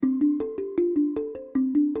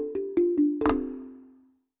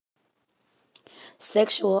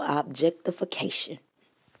Sexual objectification.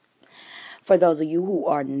 For those of you who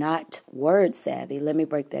are not word savvy, let me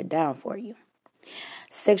break that down for you.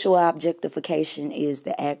 Sexual objectification is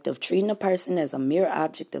the act of treating a person as a mere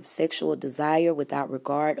object of sexual desire without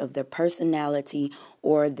regard of their personality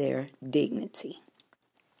or their dignity.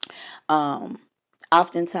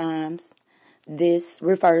 Oftentimes, this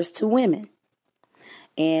refers to women.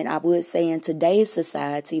 And I would say in today's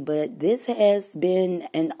society, but this has been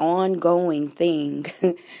an ongoing thing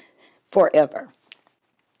forever.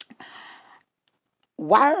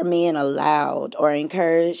 Why are men allowed or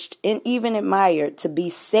encouraged and even admired to be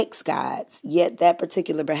sex gods, yet that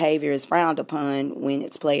particular behavior is frowned upon when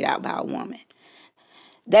it's played out by a woman?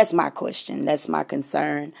 That's my question. That's my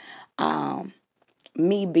concern.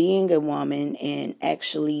 Me being a woman and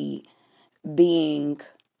actually being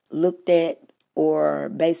looked at or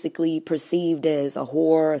basically perceived as a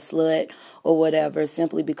whore, a slut, or whatever,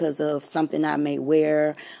 simply because of something I may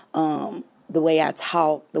wear, the way I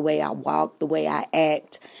talk, the way I walk, the way I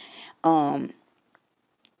act. I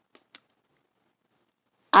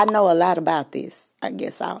know a lot about this, I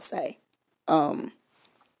guess I'll say.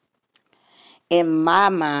 In my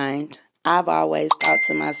mind, I've always thought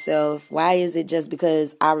to myself, why is it just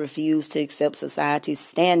because I refuse to accept society's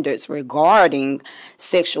standards regarding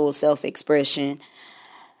sexual self-expression,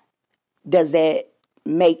 does that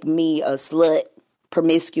make me a slut,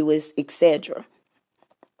 promiscuous, etc.?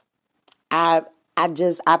 I've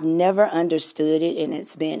never understood it, and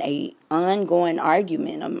it's been a ongoing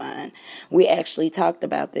argument of mine. We actually talked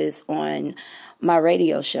about this on my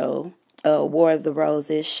radio show, War of the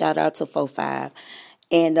Roses. Shout out to 4-5.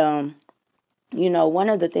 And, one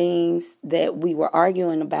of the things that we were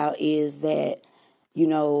arguing about is that,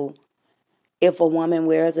 if a woman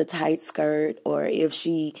wears a tight skirt, or if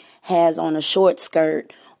she has on a short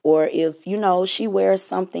skirt, or if, she wears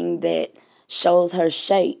something that shows her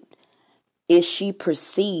shape, is she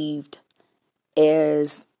perceived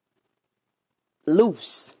as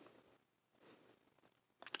loose?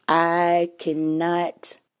 I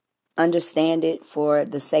cannot understand it for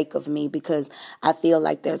the sake of me, because I feel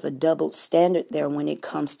like there's a double standard there when it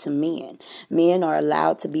comes to men. Men are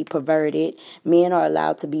allowed to be perverted. Men are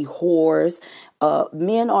allowed to be whores.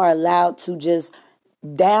 Men are allowed to just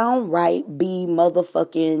downright be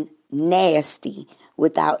motherfucking nasty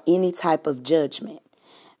without any type of judgment.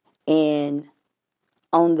 And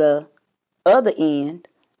on the other end,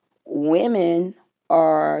 women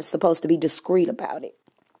are supposed to be discreet about it.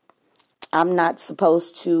 I'm not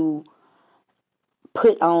supposed to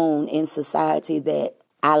put on in society that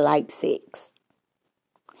I like sex.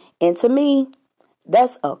 And to me,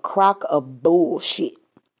 that's a crock of bullshit.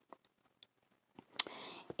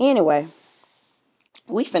 Anyway,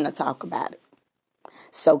 we finna talk about it.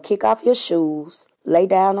 So kick off your shoes, lay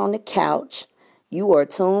down on the couch. You are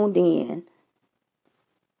tuned in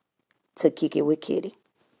to Kick It with Kiddy.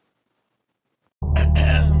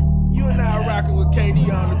 You and I rocking with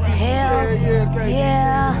KD on the beat. Yeah, KD.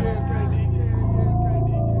 Yeah.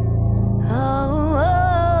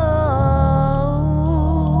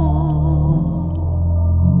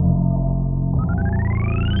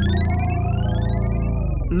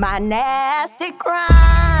 My nasty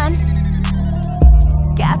grind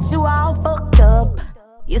got you all fucked up.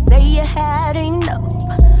 You say you had enough,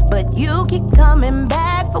 but you keep coming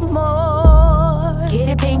back for more. Get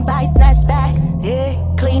it pink by snatch back. Yeah.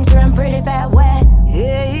 Clean, trim, pretty, fat, wet.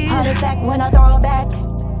 Yeah. Heart attack when I throw it back.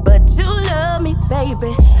 But you love me,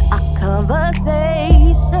 baby. Our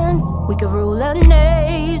conversations, we could rule a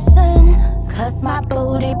nation. Cause my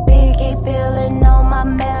booty big, keep feeling on my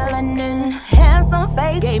melanin. Handsome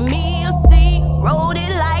face, gave me a C. Wrote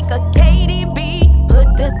it like a KDB.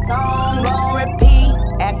 Put this song on repeat.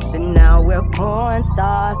 Action, now we're porn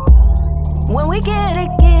stars. When we get it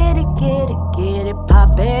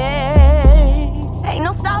poppin'. Ain't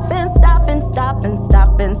no stopping.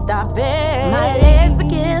 My legs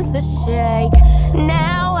begin to shake.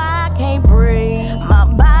 Now I can't breathe. My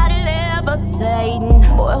body levitating.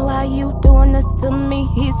 Boy, why you doing this to me?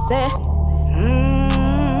 He said,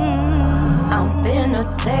 I'm finna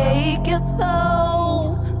take your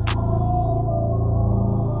soul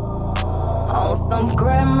on some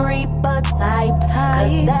Grim Reaper type.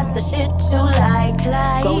 Cause that's the shit you like.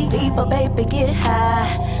 Go deeper, baby, get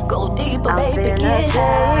high. Go deeper, baby, get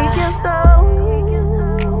high.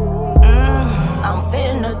 I'm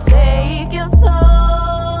finna take your soul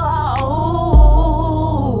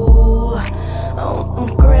on some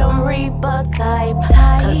Grim Reaper type.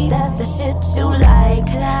 Cause that's the shit you like.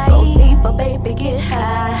 Go deeper, baby, get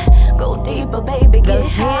high. Go deeper, baby, get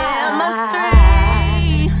high. Chemistry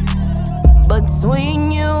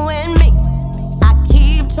between you and me, I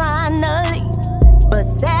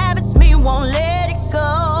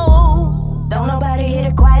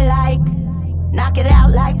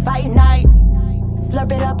night, night.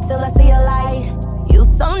 Slurp it up till I see a light. You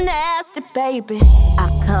so nasty, baby. Our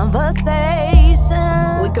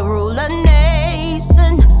conversation, we could rule a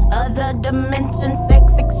nation. Other dimension,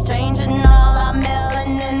 sex exchanging all our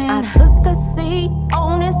melanin. I took a seat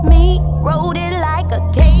on his meat, wrote it like a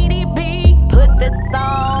KDB. Put this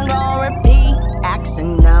song on repeat.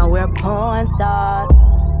 Action, now we're porn stars.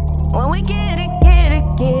 When we get it, get it,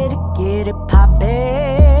 get it, get it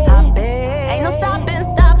poppin'. Ain't no stopping,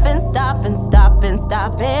 stopping, stopping, stopping,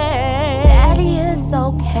 stopping. Daddy, it's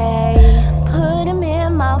okay. Put him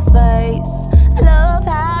in my face. Love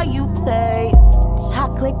how you taste.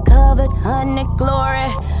 Chocolate covered honey glory.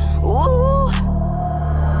 Ooh,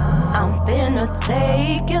 I'm finna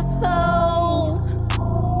take your soul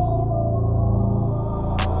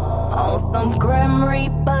on some Grim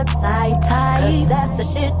Reaper type. Cause that's the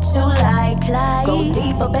shit you like. Go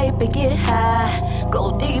deeper, baby, get high.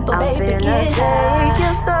 Go deeper, baby, get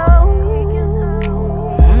high.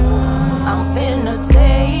 I'm finna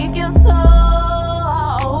take your soul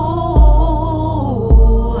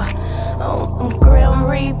on some Grim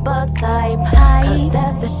Reaper type. Cause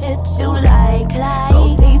that's the shit you like.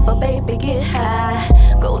 Go deeper, baby, get high.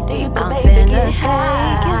 Go deeper, baby, get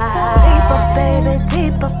high. Deeper, baby,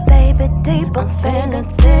 deeper, baby, deeper. I'm finna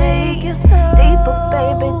take you so deeper,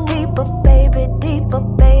 baby, deeper, baby, deeper,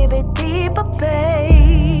 baby, deeper, babe.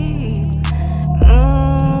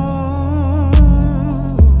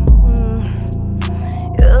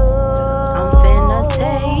 I'm finna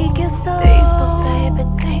take you so deeper, baby,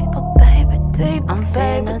 deeper, baby, deeper. I'm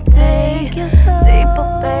finna take you so deeper,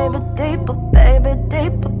 baby, deeper, baby,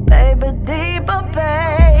 deeper, baby, deeper,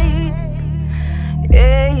 babe.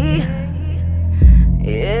 Yeah,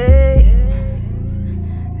 yeah,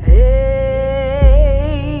 hey.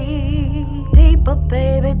 Deeper,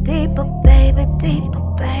 baby, deeper, baby, deeper,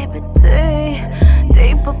 baby,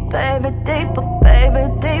 deeper, baby, deeper, baby,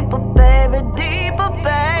 deeper, baby, deeper,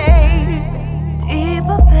 babe.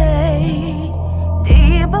 Deeper, babe,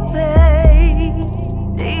 deeper, babe,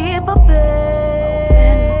 deeper,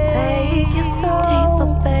 babe. Take you so deeper,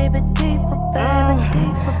 baby, deeper, baby,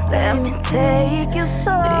 deeper. Let me take you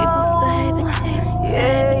so deeper, baby, deeper,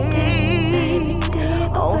 baby, deeper,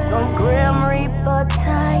 deeper. On some Grim Reaper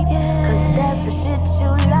type, cause that's the shit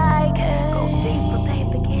you like. Go deeper,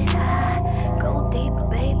 baby, get high. Go deeper,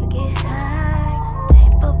 baby, get high.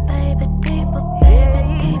 Deeper, baby, deeper, baby,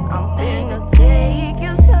 deeper. I'm finna take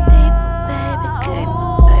you so deeper, baby, deeper,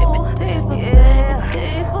 baby, deeper, baby,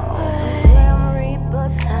 deeper. On some Grim Reaper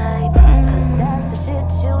type, cause that's the shit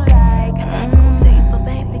you like. Go deeper,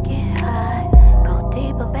 baby, get high. Go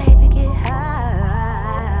deeper, baby, get high.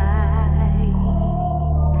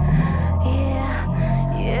 Yeah,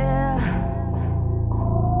 yeah.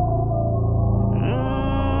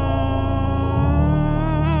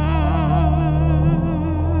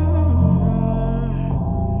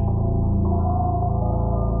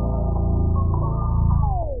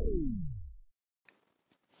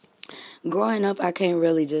 Growing up, I can't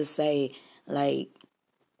really just say, like,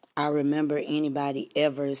 I remember anybody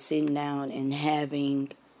ever sitting down and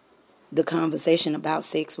having the conversation about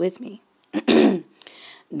sex with me.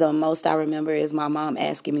 The most I remember is my mom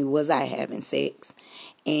asking me, was I having sex?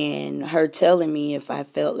 And her telling me if I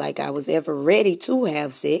felt like I was ever ready to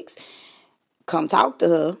have sex, come talk to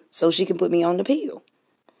her so she can put me on the pill.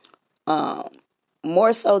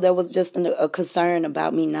 More so, there was just a concern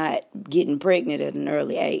about me not getting pregnant at an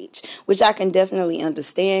early age, which I can definitely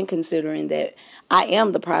understand considering that I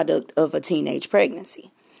am the product of a teenage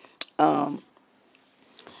pregnancy. I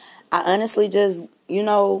honestly just,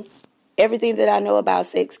 everything that I know about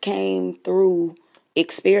sex came through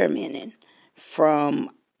experimenting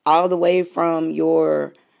from all the way from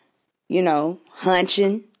your,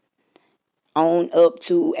 hunching on up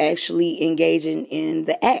to actually engaging in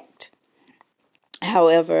the act.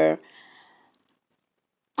 However,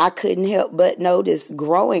 I couldn't help but notice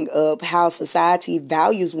growing up how society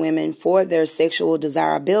values women for their sexual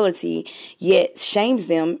desirability, yet shames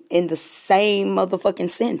them in the same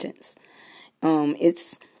motherfucking sentence.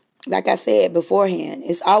 It's like I said beforehand,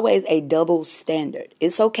 it's always a double standard.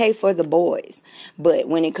 It's okay for the boys, but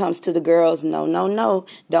when it comes to the girls, no,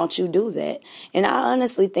 don't you do that. And I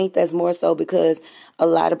honestly think that's more so because a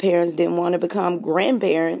lot of parents didn't want to become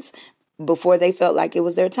grandparents before they felt like it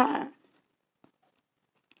was their time.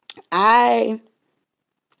 I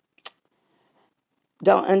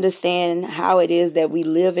don't understand how it is that we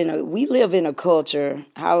live in a culture,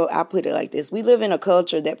 how I put it like this, we live in a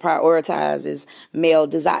culture that prioritizes male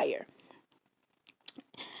desire.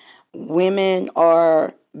 Women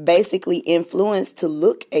are basically influenced to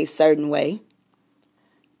look a certain way,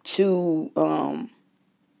 to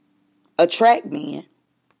attract men.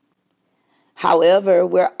 However,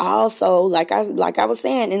 we're also, like I was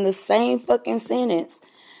saying, in the same fucking sentence,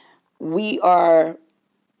 we are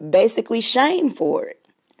basically shamed for it.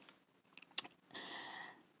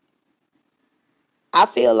 I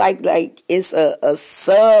feel like it's a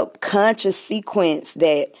subconscious sequence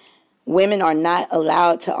that women are not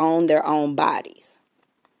allowed to own their own bodies.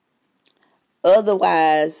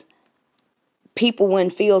 Otherwise, people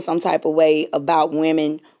wouldn't feel some type of way about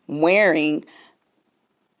women wearing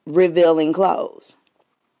revealing clothes.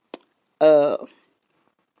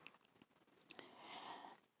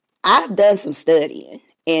 I've done some studying,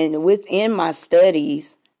 and within my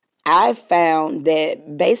studies, I found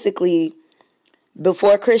that basically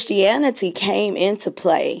before Christianity came into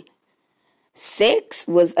play, sex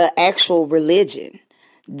was an actual religion.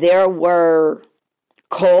 There were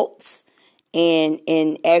cults and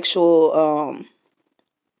actual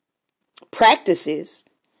practices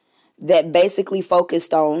that basically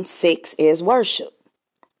focused on sex as worship.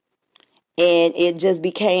 And it just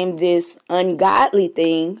became this ungodly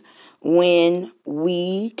thing when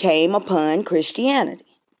we came upon Christianity.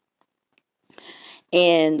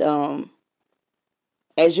 And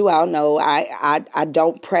as you all know, I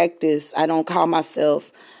don't practice, I don't call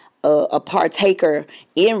myself a partaker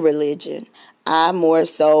in religion. I more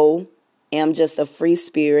so am just a free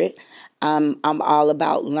spirit. I'm all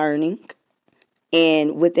about learning.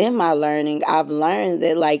 And within my learning, I've learned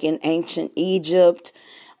that like in ancient Egypt,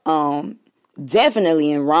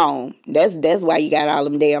 definitely in Rome, that's why you got all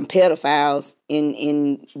them damn pedophiles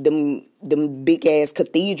in them big ass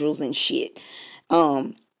cathedrals and shit.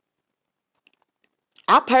 I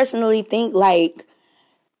personally think like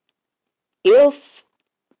if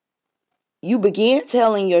you begin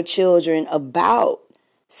telling your children about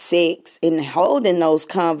sex and holding those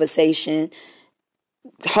conversations,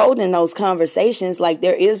 like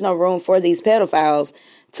there is no room for these pedophiles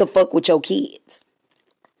to fuck with your kids.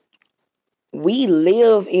 We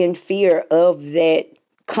live in fear of that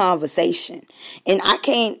conversation. And I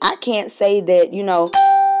can't say that, you know,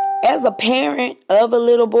 as a parent of a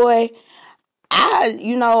little boy,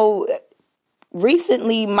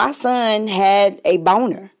 recently my son had a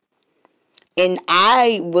boner. And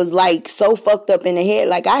I was like so fucked up in the head,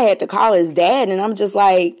 like I had to call his dad, and I'm just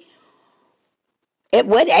like, at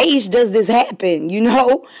what age does this happen? You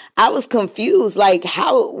know, I was confused, like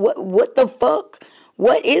what the fuck?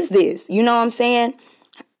 What is this? You know what I'm saying?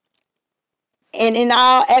 And in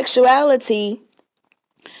all actuality,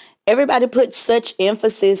 everybody puts such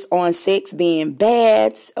emphasis on sex being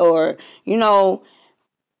bad, or, you know,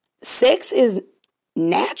 sex is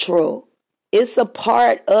natural. It's a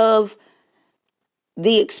part of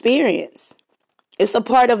the experience. It's a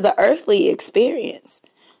part of the earthly experience.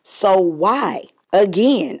 So why?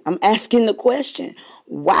 Again, I'm asking the question,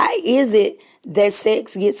 why is it that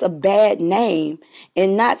sex gets a bad name?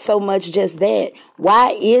 And not so much just that.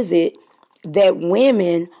 Why is it that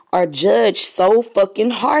women are judged so fucking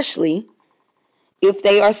harshly if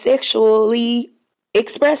they are sexually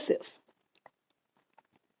expressive?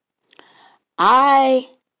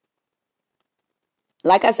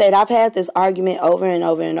 Like I said, I've had this argument over and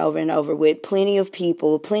over and over and over with plenty of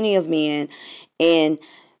people, plenty of men, and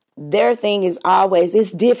their thing is always,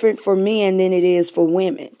 it's different for men than it is for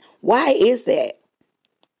women. Why is that?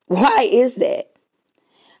 Why is that?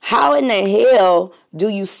 How in the hell do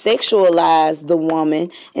you sexualize the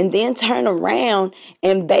woman and then turn around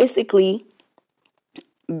and basically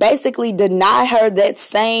deny her that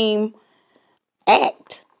same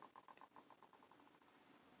act?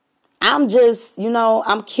 I'm just,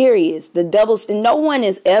 I'm curious. The double standard. No one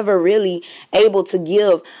is ever really able to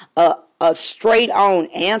give a straight on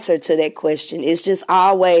answer to that question. It's just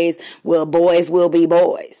always, well, boys will be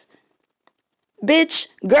boys. Bitch,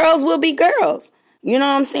 girls will be girls. You know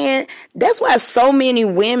what I'm saying? That's why so many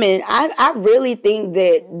women, I really think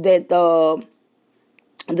that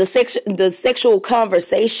the sexual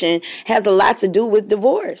conversation has a lot to do with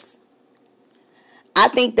divorce. I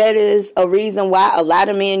think that is a reason why a lot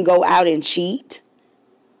of men go out and cheat.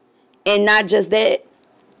 And not just that,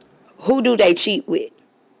 who do they cheat with?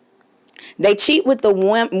 They cheat with the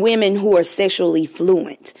women who are sexually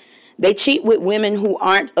fluent. They cheat with women who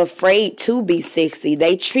aren't afraid to be sexy.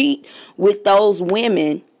 They cheat with those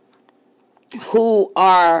women who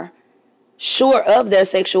are sure of their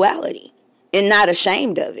sexuality and not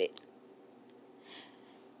ashamed of it.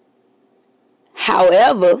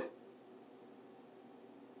 However,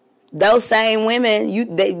 those same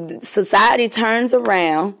women, society turns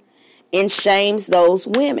around and shames those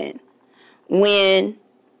women. When,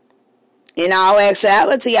 in all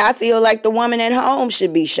actuality, I feel like the woman at home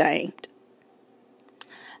should be shamed.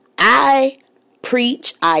 I I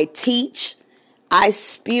preach, I teach, I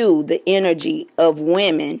spew the energy of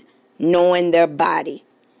women knowing their body.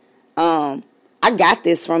 I got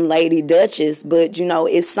this from Lady Duchess, but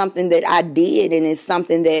it's something that I did, and it's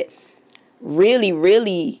something that really,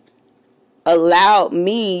 really allowed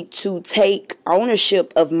me to take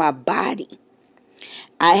ownership of my body.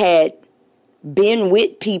 I had been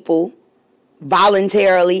with people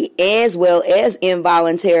voluntarily as well as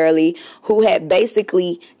involuntarily who had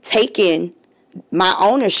basically taken my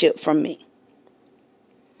ownership from me.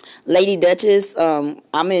 Lady Duchess,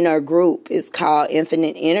 I'm in her group. It's called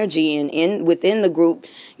Infinite Energy, and within the group,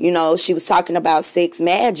 she was talking about sex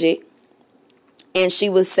magic, and she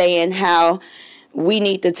was saying how we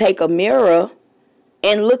need to take a mirror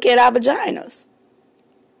and look at our vaginas.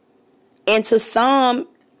 And to some,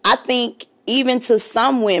 I think even to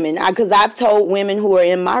some women, because I've told women who are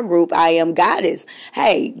in my group, I am goddess,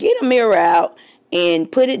 hey, get a mirror out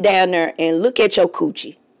and put it down there and look at your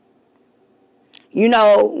coochie.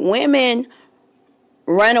 Women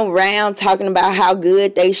run around talking about how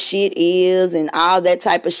good they shit is and all that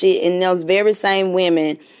type of shit. And those very same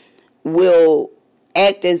women will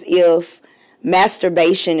act as if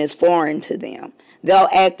masturbation is foreign to them. They'll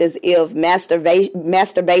act as if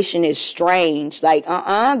masturbation is strange. Like,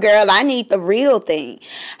 girl, I need the real thing.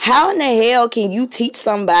 How in the hell can you teach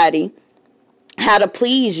somebody how to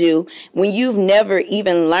please you when you've never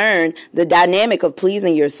even learned the dynamic of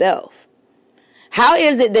pleasing yourself? How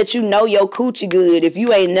is it that you know your coochie good if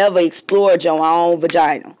you ain't never explored your own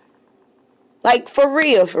vagina? Like, for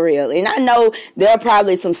real, for real. And I know there are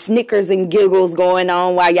probably some snickers and giggles going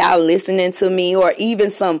on while y'all listening to me, or even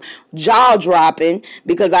some jaw dropping,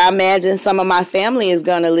 because I imagine some of my family is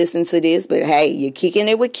going to listen to this. But hey, you're kicking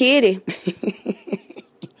it with Kiddy.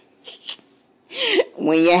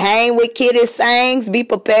 When you hang with Kiddy Sangs, be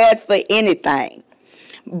prepared for anything.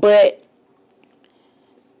 But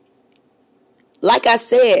like I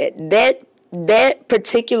said, that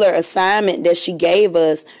particular assignment that she gave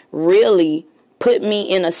us really put me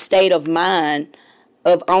in a state of mind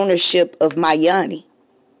of ownership of my yoni.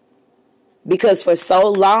 Because for so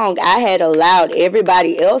long, I had allowed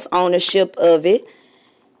everybody else ownership of it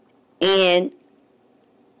and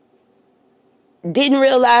didn't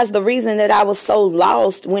realize the reason that I was so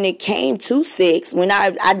lost when it came to sex. When I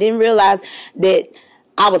didn't realize that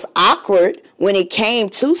I was awkward when it came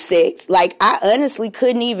to sex. Like, I honestly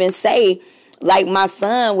couldn't even say, like, my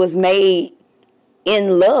son was made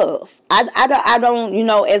in love. I don't,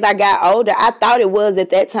 as I got older, I thought it was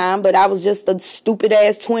at that time, but I was just a stupid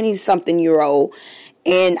ass 20-something-year-old.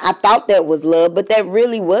 And I thought that was love, but that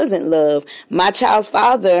really wasn't love. My child's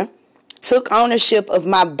father took ownership of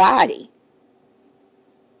my body.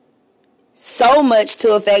 So much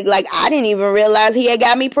to effect, like, I didn't even realize he had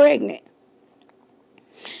got me pregnant.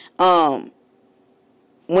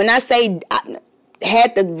 When I say I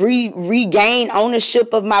had to regain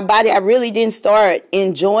ownership of my body, I really didn't start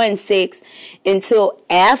enjoying sex until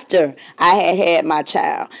after I had my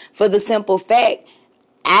child. For the simple fact,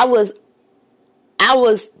 I was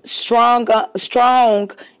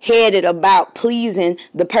strong-headed about pleasing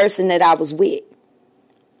the person that I was with.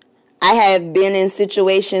 I have been in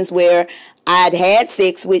situations where I'd had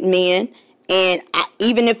sex with men, and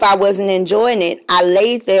even if I wasn't enjoying it, I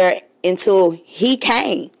laid there until he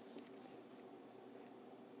came.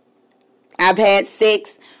 I've had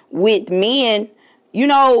sex with men.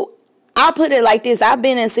 I'll put it like this. I've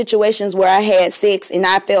been in situations where I had sex and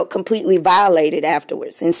I felt completely violated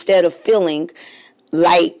afterwards instead of feeling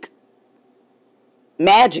like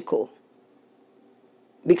magical.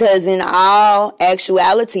 Because in all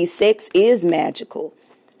actuality, sex is magical.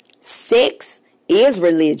 Sex is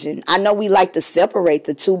religion. I know we like to separate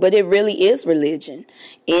the two, but it really is religion.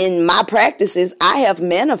 In my practices, I have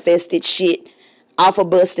manifested shit off of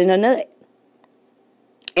busting a nut.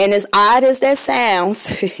 And as odd as that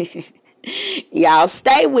sounds, y'all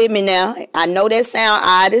stay with me now. I know that sound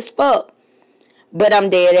odd as fuck, but I'm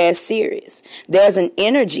dead ass serious. There's an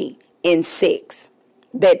energy in sex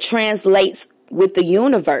that translates with the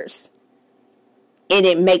universe, and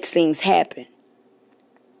it makes things happen.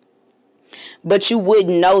 But you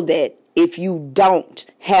wouldn't know that if you don't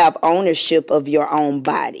have ownership of your own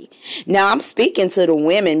body. Now, I'm speaking to the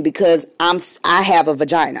women because I have a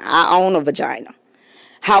vagina. I own a vagina.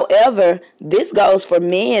 However, this goes for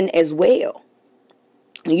men as well.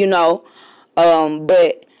 But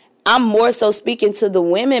I'm more so speaking to the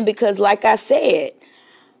women because, like I said,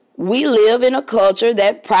 we live in a culture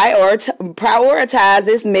that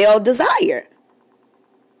prioritizes male desire.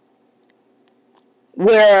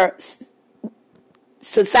 Where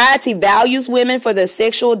society values women for their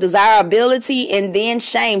sexual desirability and then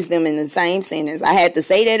shames them in the same sentence. I had to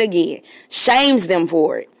say that again. Shames them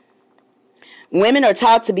for it. Women are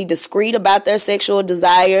taught to be discreet about their sexual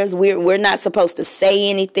desires. We're not supposed to say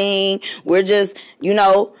anything. We're just,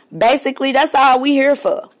 basically that's all we here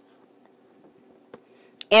for.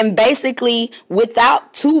 And basically,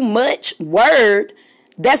 without too much word,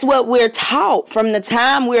 that's what we're taught from the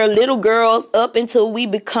time we're little girls up until we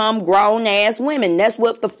become grown-ass women. That's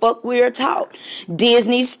what the fuck we're taught.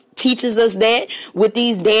 Disney teaches us that with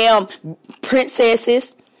these damn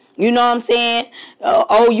princesses. You know what I'm saying?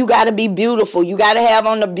 You got to be beautiful. You got to have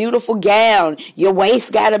on a beautiful gown. Your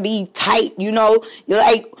waist got to be tight. You're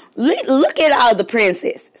like, look at all the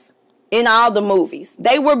princesses in all the movies.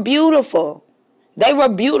 They were beautiful. They were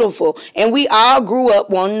beautiful. And we all grew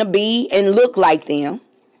up wanting to be and look like them.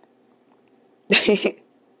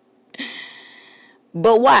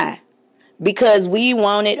 But why? Because we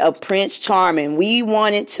wanted a Prince Charming. We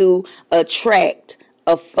wanted to attract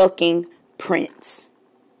a fucking prince.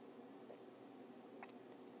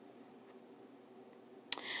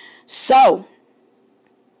 So,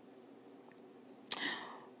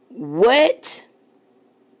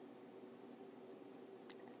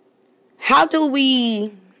 how do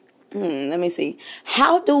we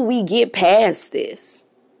get past this?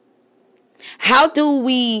 How do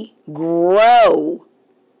we grow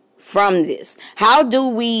from this? How do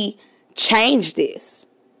we change this?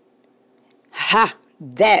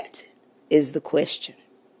 That is the question.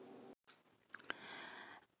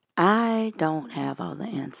 I don't have all the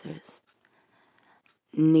answers.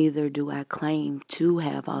 Neither do I claim to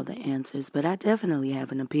have all the answers, but I definitely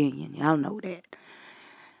have an opinion. Y'all know that.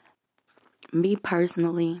 Me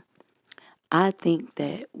personally, I think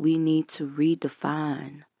that we need to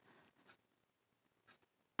redefine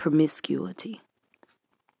promiscuity.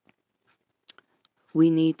 We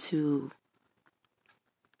need to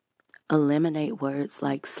eliminate words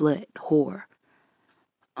like slut, whore.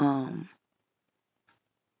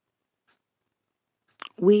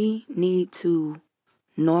 We need to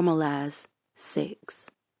normalize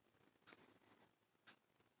sex.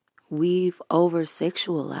 We've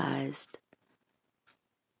over-sexualized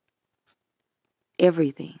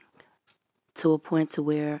everything to a point to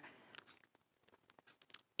where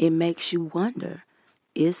it makes you wonder,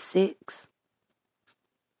 is sex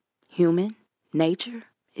human nature?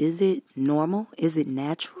 Is it normal? Is it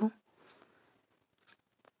natural?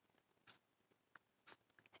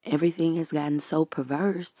 Everything has gotten so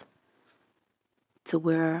perverse to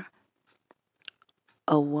where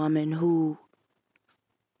a woman who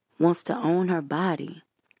wants to own her body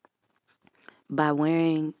by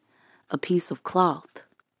wearing a piece of cloth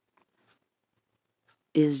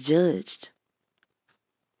is judged.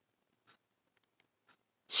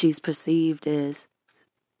 She's perceived as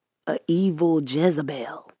an evil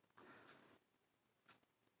Jezebel.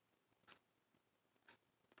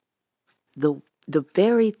 The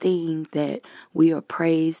very thing that we are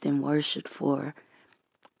praised and worshipped for,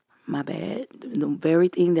 the very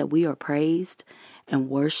thing that we are praised and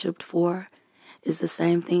worshipped for is the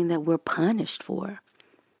same thing that we're punished for.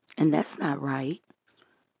 And that's not right.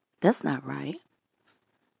 That's not right.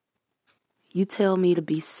 You tell me to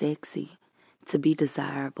be sexy, to be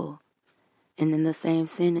desirable, and in the same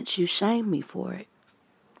sentence you shame me for it.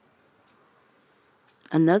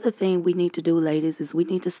 Another thing we need to do, ladies, is we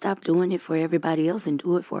need to stop doing it for everybody else and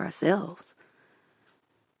do it for ourselves.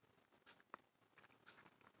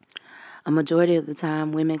 A majority of the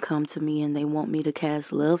time, women come to me and they want me to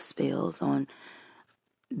cast love spells on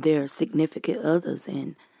their significant others.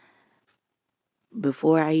 And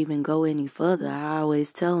before I even go any further, I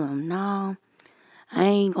always tell them, no, I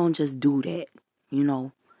ain't gonna just do that.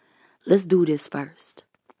 Let's do this first.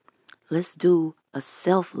 Let's do a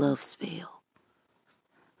self-love spell.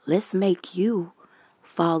 Let's make you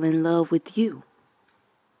fall in love with you.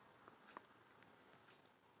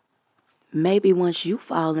 Maybe once you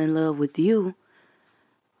fall in love with you,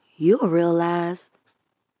 you'll realize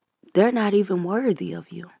they're not even worthy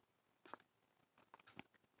of you.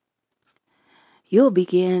 You'll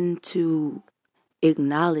begin to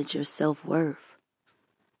acknowledge your self-worth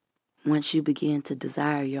once you begin to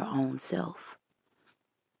desire your own self.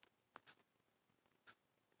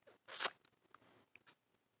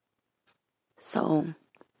 So,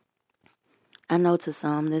 I know to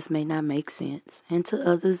some this may not make sense, and to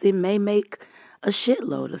others it may make a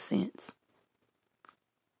shitload of sense.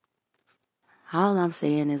 All I'm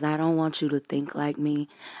saying is I don't want you to think like me.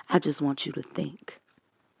 I just want you to think.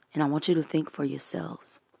 And I want you to think for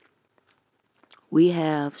yourselves. We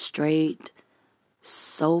have strayed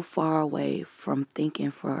so far away from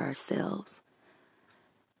thinking for ourselves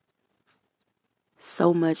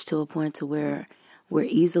so much to a point to where we're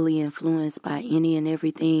easily influenced by any and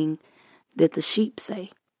everything that the sheep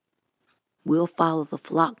say. We'll follow the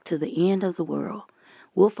flock to the end of the world.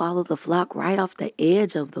 We'll follow the flock right off the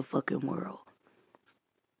edge of the fucking world.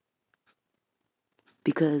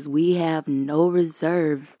 Because we have no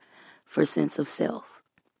reserve for sense of self.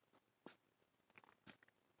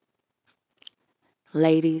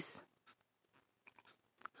 Ladies,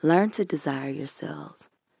 learn to desire yourselves.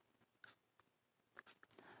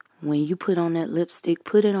 When you put on that lipstick,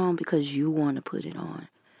 put it on because you want to put it on.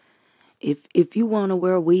 If you want to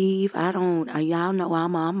wear weave, y'all know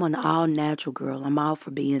I'm an all natural girl. I'm all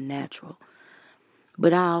for being natural.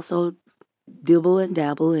 But I also dibble and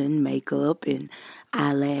dabble in makeup and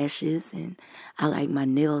eyelashes, and I like my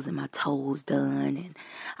nails and my toes done, and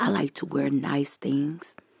I like to wear nice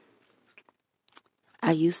things.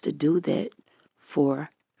 I used to do that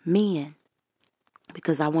for men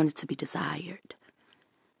because I wanted to be desired.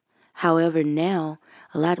 However, now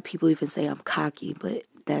a lot of people even say I'm cocky, but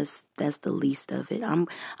that's the least of it. I'm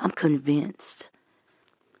convinced.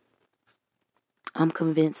 I'm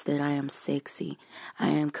convinced that I am sexy. I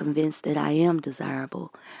am convinced that I am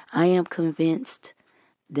desirable. I am convinced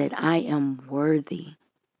that I am worthy.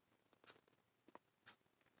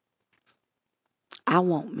 I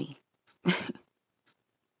want me.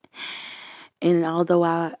 And although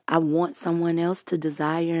I want someone else to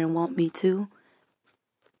desire and want me too,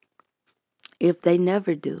 if they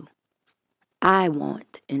never do, I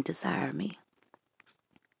want and desire me.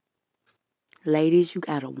 Ladies, you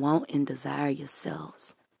gotta want and desire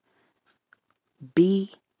yourselves.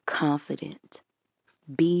 Be confident.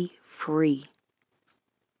 Be free.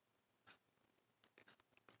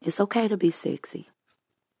 It's okay to be sexy.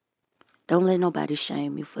 Don't let nobody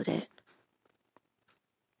shame you for that.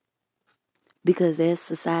 Because as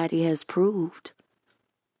society has proved,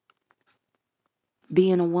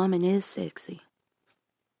 being a woman is sexy.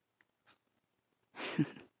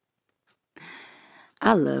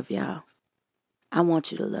 I love y'all. I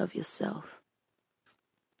want you to love yourself.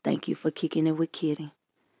 Thank you for kicking it with Kiddy.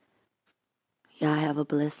 Y'all have a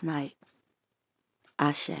blessed night.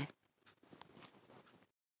 Ashe. Hell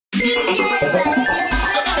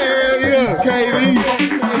yeah, KD.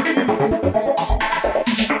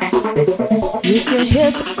 You can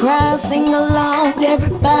hear the crowd sing along.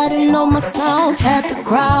 Everybody know my songs. Had the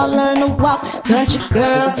crowd learn to walk. Country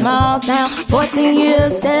girl, small town. 14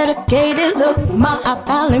 years dedicated. Look, ma, I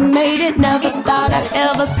finally made it. Never thought I'd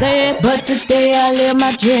ever say it, but today I live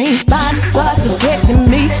my dreams. Bodyguards protecting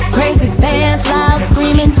me. Crazy fans, loud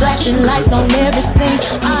screaming, flashing lights on every scene.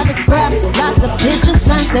 Autographs, lots of pictures,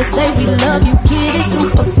 signs that say we love you, Kiddy.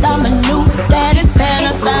 Superstar, my new status.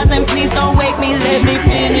 Fantasizing, please don't wake me. Let me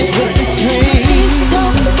finish with this dream. Please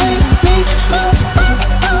don't wake me.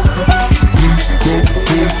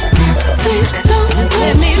 Please don't just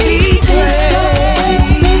let me be great.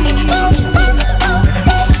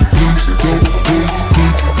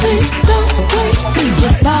 Please don't wake me.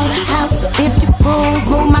 Just bought a house, 50 rooms,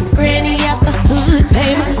 move my granny out the hood,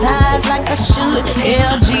 pay my tithes like I should.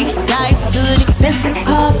 LG, life's good, expensive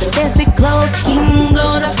cars, fancy clothes, can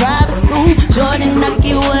go to private school. Jordan,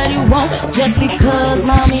 Nike, what you want, just because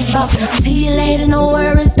mommy's boss. See you later, no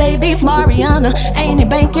worries, baby. Mariana, ain't it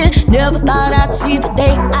banking? Never thought I'd see the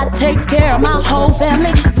day I take care of my whole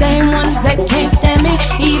family. Same ones that can't stand me,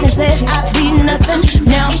 even said I'd be nothing.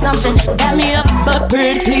 Now I'm something, got me up, but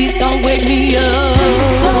pretty please don't wake me up.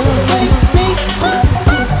 Please don't wake me up.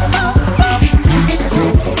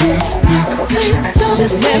 Please don't.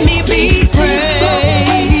 Just let me be.